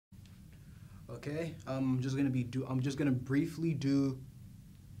Okay, I'm just gonna briefly do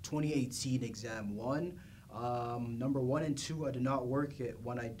 2018 exam 1. Number 1 and 2 I did not work it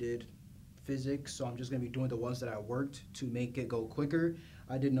when I did physics, so I'm just gonna be doing the ones that I worked to make it go quicker.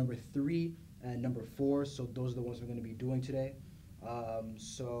 I did number 3 and number 4, so those are the ones we're gonna be doing today.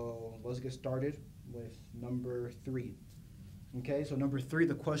 So let's get started with number 3. Okay, so number 3,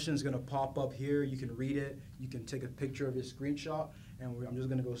 the question is gonna pop up here. You can read it, you can take a picture of your screenshot, and I'm just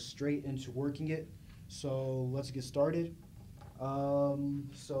gonna go straight into working it. So let's get started.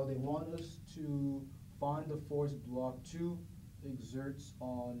 So they want us to find the force block 2 exerts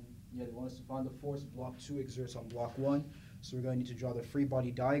on, they want us to find the force block 2 exerts on block 1. So we're gonna need to draw the free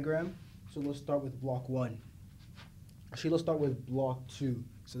body diagram. So let's start with block 1. Actually, let's start with block 2.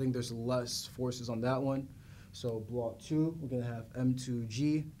 So I think there's less forces on that one. So block 2, we're gonna have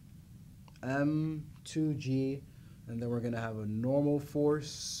M2G, and then we're gonna have a normal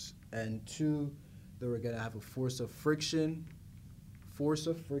force, N2. Then we're gonna have a force of friction,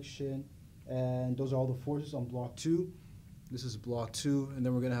 and those are all the forces on block 2. This is block 2, and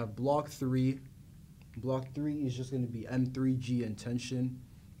then we're gonna have block 3. Block 3 is just gonna be M3G and tension,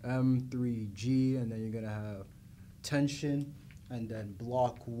 M3G, and then you're gonna have tension, and then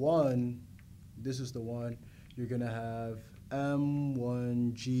block 1, this is the one, you're gonna have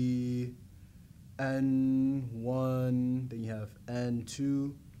M1G, N1, then you have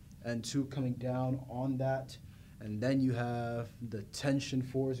N2 coming down on that, and then you have the tension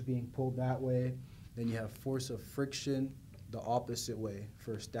force being pulled that way, then you have force of friction the opposite way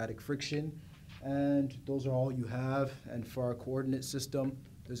for static friction, and those are all you have. And for our coordinate system,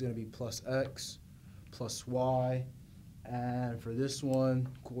 there's going to be plus x, plus y, and for this one,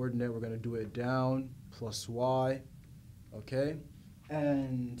 coordinate, we're going to do it down, plus y, okay?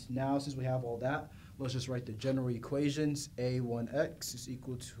 And now, since we have all that, let's just write the general equations. A1x is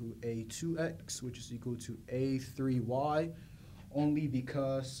equal to A2x, which is equal to A3y, only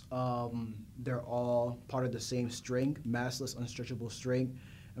because they're all part of the same string, massless unstretchable string,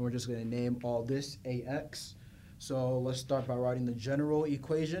 and we're just going to name all this AX. So let's start by writing the general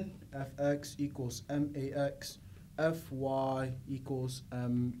equation. Fx equals MAX, Fy equals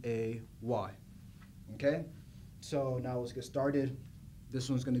MAY. Okay? So now let's get started. This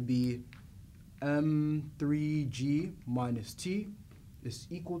one's going to be M3G minus T is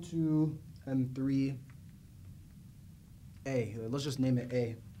equal to M3A. Let's just name it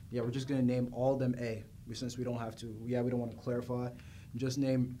A. Yeah, we're just going to name all of them A, since we don't have to. Yeah, we don't want to clarify. Just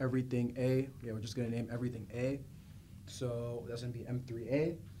name everything A. Yeah, we're just going to name everything A. So that's going to be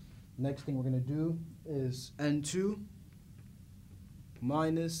M3A. Next thing we're going to do is N2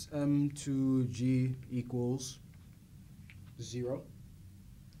 minus M2G equals 0.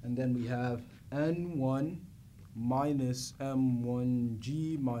 And then we have N1 minus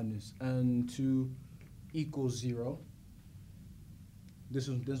M1G minus N2 equals 0. This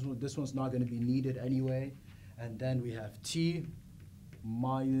one's not going to be needed anyway. And then we have T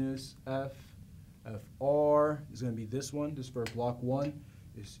minus F. Fr is going to be this one. This for block 1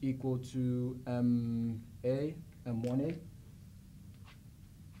 is equal to M1A.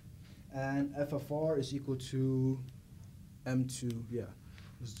 And F of R is equal to M2. Yeah.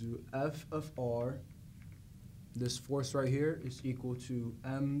 Let's do F of R. This force right here is equal to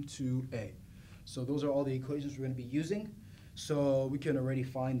M2A. So those are all the equations we're going to be using. So we can already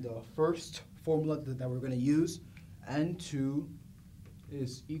find the first formula that we're going to use. N2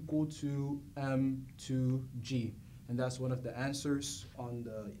 is equal to M2G. And that's one of the answers on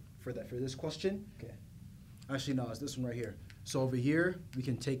for this question. Okay. Actually, no, it's this one right here. So over here, we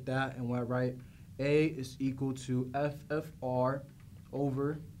can take that and we'll write A is equal to F of R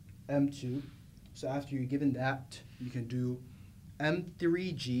over M2. So after you're given that, you can do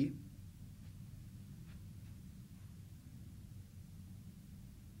M3G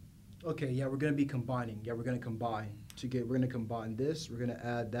okay, yeah, we're going to be combining. Yeah, we're going to combine. We're going to combine this. We're going to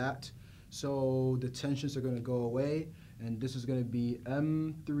add that. So the tensions are going to go away, and this is going to be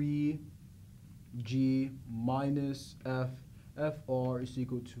M3G minus F. Fr is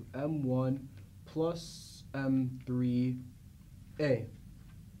equal to M1 plus M3A.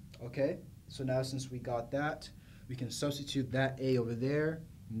 Okay, so now since we got that, we can substitute that A over there.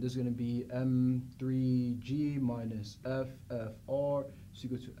 And this is going to be M3G minus F. Fr is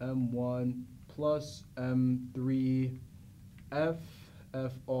equal to M1 plus M3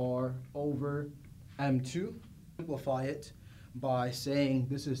 Fr over M2. Simplify it by saying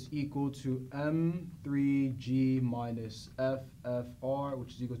this is equal to M3G minus Fr,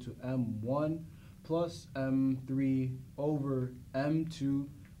 which is equal to M1 plus M3 over M2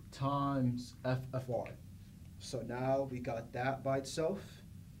 times Fr. So now we got that by itself.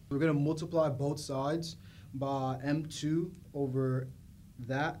 We're going to multiply both sides by m2 over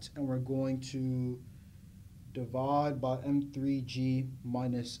that, and we're going to divide by m3g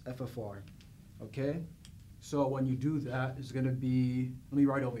minus f of r. Okay? So when you do that, it's going to be, let me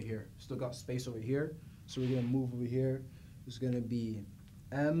write over here. Still got space over here. So we're going to move over here. It's going to be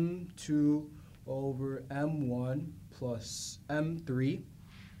m2 over m1 plus m3.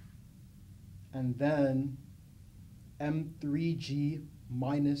 And then m3g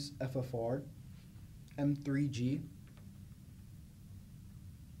minus f of r. M3g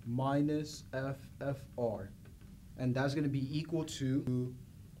minus f of r. And that's going to be equal to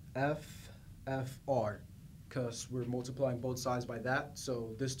f of r, because we're multiplying both sides by that.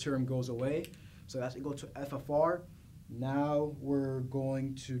 So this term goes away. So that's equal to f of r. Now we're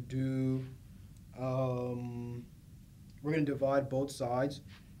going to do, we're going to divide both sides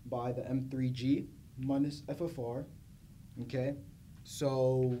by the m3g minus f of r. Okay,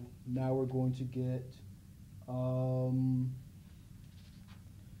 so now we're going to get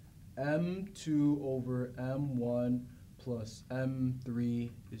m2 over m1 plus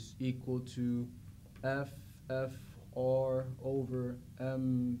m3 is equal to f of r over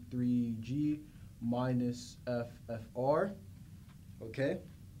m3g minus f of r. Okay,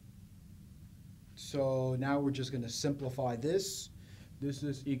 so now we're just going to simplify this. This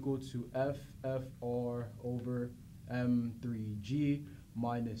is equal to f of r over m3g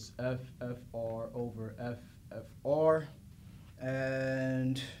minus f of r over f of r.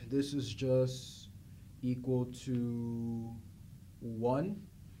 And this is just equal to 1.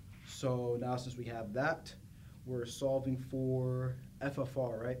 So now since we have that, we're solving for f of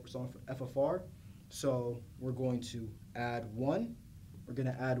r, right? We're solving for f of r. So we're going to add 1. We're going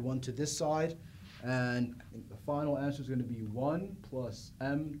to add 1 to this side. And I think the final answer is going to be 1 plus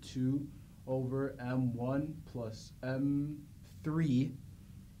m2 over m1 plus m3.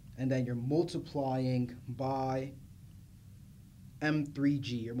 And then you're multiplying by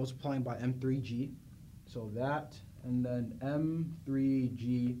m3g. You're multiplying by m3g. So that, and then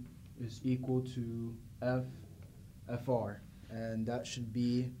m3g is equal to f of r. And that should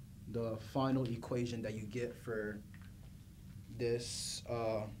be the final equation that you get for this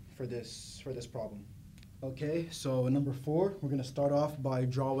problem. Okay, so number 4, we're going to start off by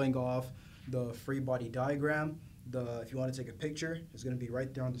drawing off the free body diagram. If you want to take a picture, it's going to be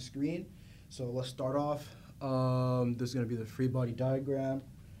right there on the screen. So let's start off. This is going to be the free body diagram.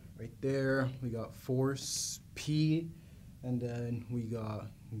 Right there, we got force P, and then we got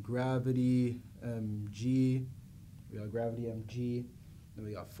gravity mg. We got gravity mg. Then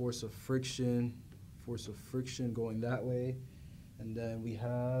we got force of friction going that way. And then we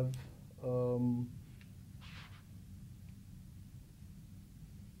have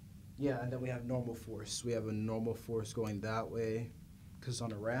and then we have normal force. We have a normal force going that way because it's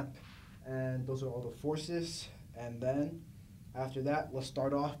on a ramp. And those are all the forces. And then after that, let's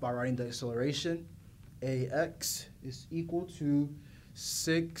start off by writing the acceleration. AX is equal to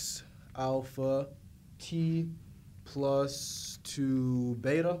 6 alpha t plus 2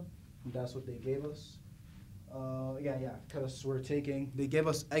 beta. That's what they gave us. Because they gave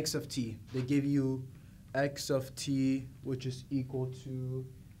us x of t. They give you x of t, which is equal to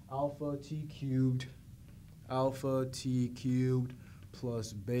alpha t cubed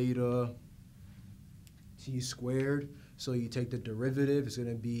plus beta t squared. So you take the derivative, it's going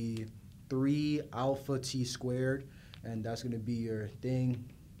to be 3 alpha t squared, and that's going to be your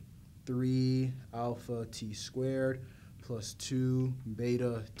thing, 3 alpha t squared plus 2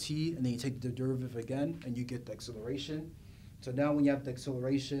 beta t, and then you take the derivative again, and you get the acceleration. So now when you have the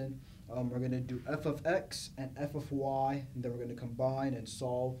acceleration, we're going to do f of x and f of y, and then we're going to combine and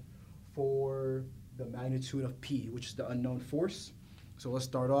solve for the magnitude of p, which is the unknown force. So let's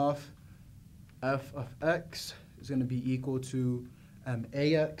start off. F of x is going to be equal to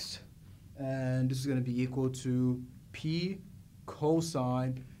max, and this is going to be equal to p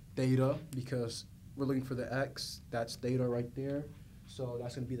cosine theta, because we're looking for the x, that's theta right there. So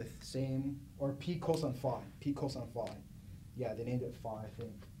that's going to be the same, or p cosine phi. Yeah, they named it phi, I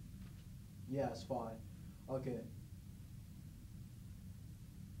think. Yeah, it's phi. Okay.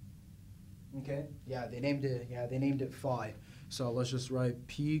 Okay. Yeah, they named it phi. So let's just write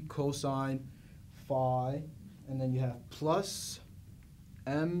p cosine phi, and then you have plus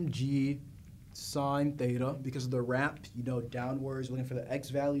mg sine theta, because of the ramp, downwards, looking for the x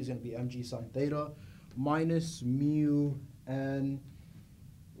value is going to be mg sine theta, minus mu n,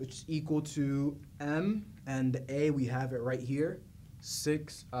 which is equal to m, and the a, we have it right here,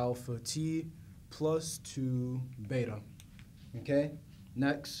 6 alpha t plus 2 beta. Okay,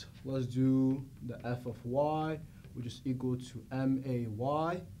 next, let's do the f of y, which is equal to may,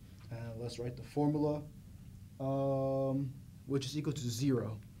 And let's write the formula, which is equal to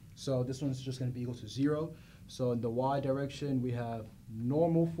 0. So this one's just going to be equal to 0. So in the y direction, we have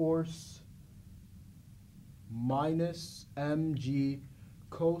normal force minus mg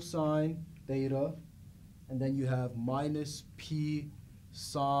cosine theta, and then you have minus p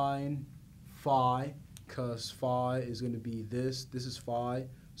sine phi, because phi is going to be this is phi,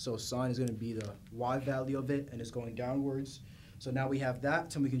 so sine is going to be the y value of it, and it's going downwards. So now we have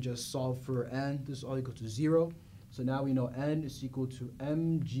that, and we can just solve for n. This is all equal to 0. So now we know n is equal to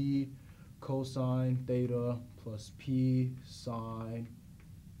mg cosine theta plus p sine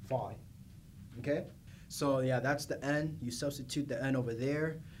phi. Okay? So yeah, that's the n. You substitute the n over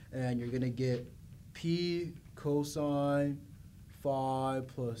there, and you're going to get p cosine phi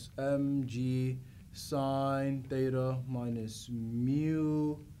plus mg sine theta minus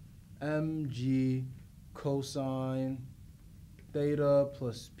mu mg cosine theta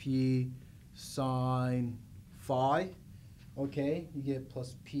plus p sine phi. Okay, you get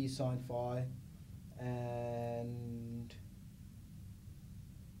plus p sine phi. And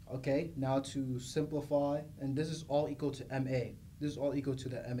okay, now to simplify, and this is all equal to MA. This is all equal to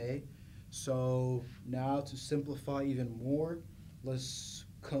the MA. So now to simplify even more, let's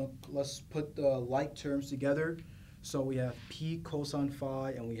put the like terms together. So we have p cosine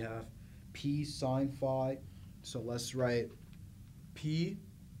phi and we have p sine phi. So let's write p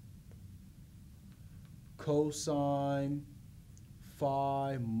cosine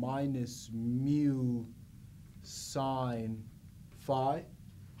phi minus mu sine phi,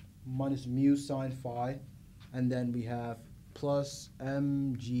 minus mu sine phi, and then we have plus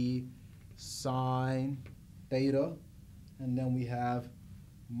mg sine theta, and then we have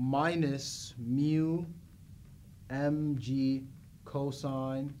minus mu mg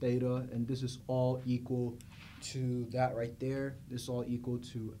cosine theta, and this is all equal to that right there. This is all equal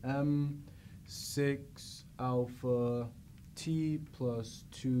to m6 alpha t plus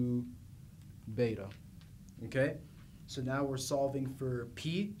 2 beta. Okay? So now we're solving for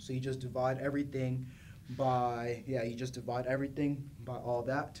p, so you just divide everything by, you just divide everything by all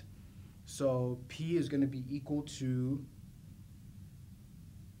that. So p is going to be equal to,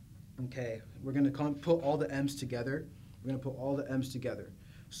 okay, we're going to put all the m's together. We're going to put all the m's together.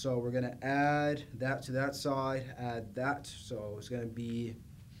 So we're going to add that to that side, add that. So it's going to be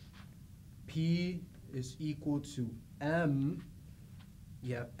p is equal to m.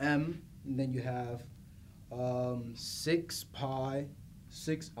 You have m, and then you have 6 pi,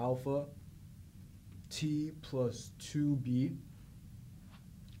 6 alpha, t plus 2b.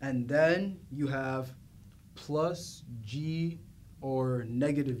 And then you have plus g or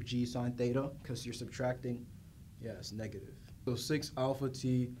negative g sine theta, because you're subtracting, it's negative. So 6 alpha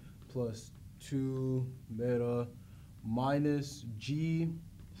t plus 2 beta minus g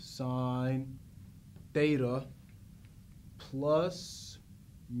sine theta plus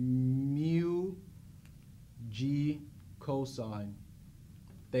mu g cosine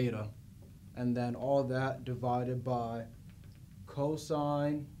theta, and then all that divided by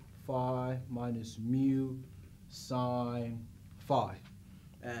cosine phi minus mu sine phi,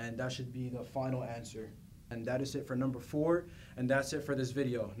 and that should be the final answer. And that is it for number 4, and that's it for this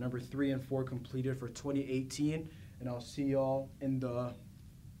video. Number 3 and 4 completed for 2018, and I'll see y'all in the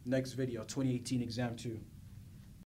next video, 2018 exam 2.